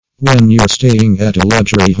When you're staying at a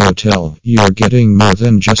luxury hotel, you're getting more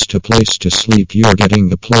than just a place to sleep, you're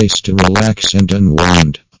getting a place to relax and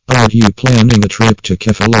unwind. Are you planning a trip to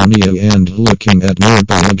Kefalonia and looking at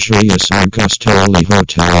nearby luxurious Argostoli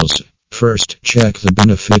hotels? First, check the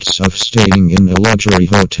benefits of staying in a luxury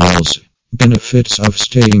hotels. Benefits of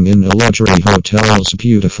staying in a luxury hotel's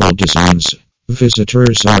beautiful designs.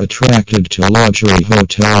 Visitors are attracted to luxury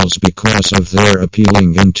hotels because of their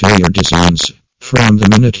appealing interior designs. From the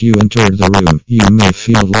minute you enter the room, you may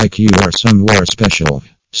feel like you are somewhere special.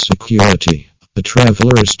 Security. A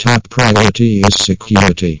traveler's top priority is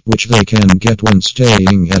security, which they can get when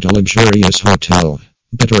staying at a luxurious hotel.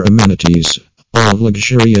 Better amenities. All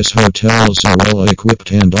luxurious hotels are well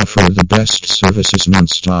equipped and offer the best services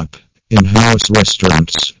non-stop. In-house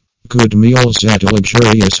restaurants. Good meals at a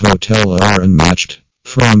luxurious hotel are unmatched.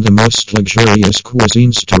 From the most luxurious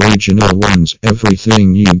cuisines to regional ones,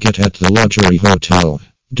 everything you get at the luxury hotel.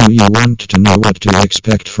 Do you want to know what to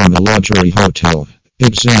expect from a luxury hotel?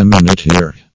 Examine it here.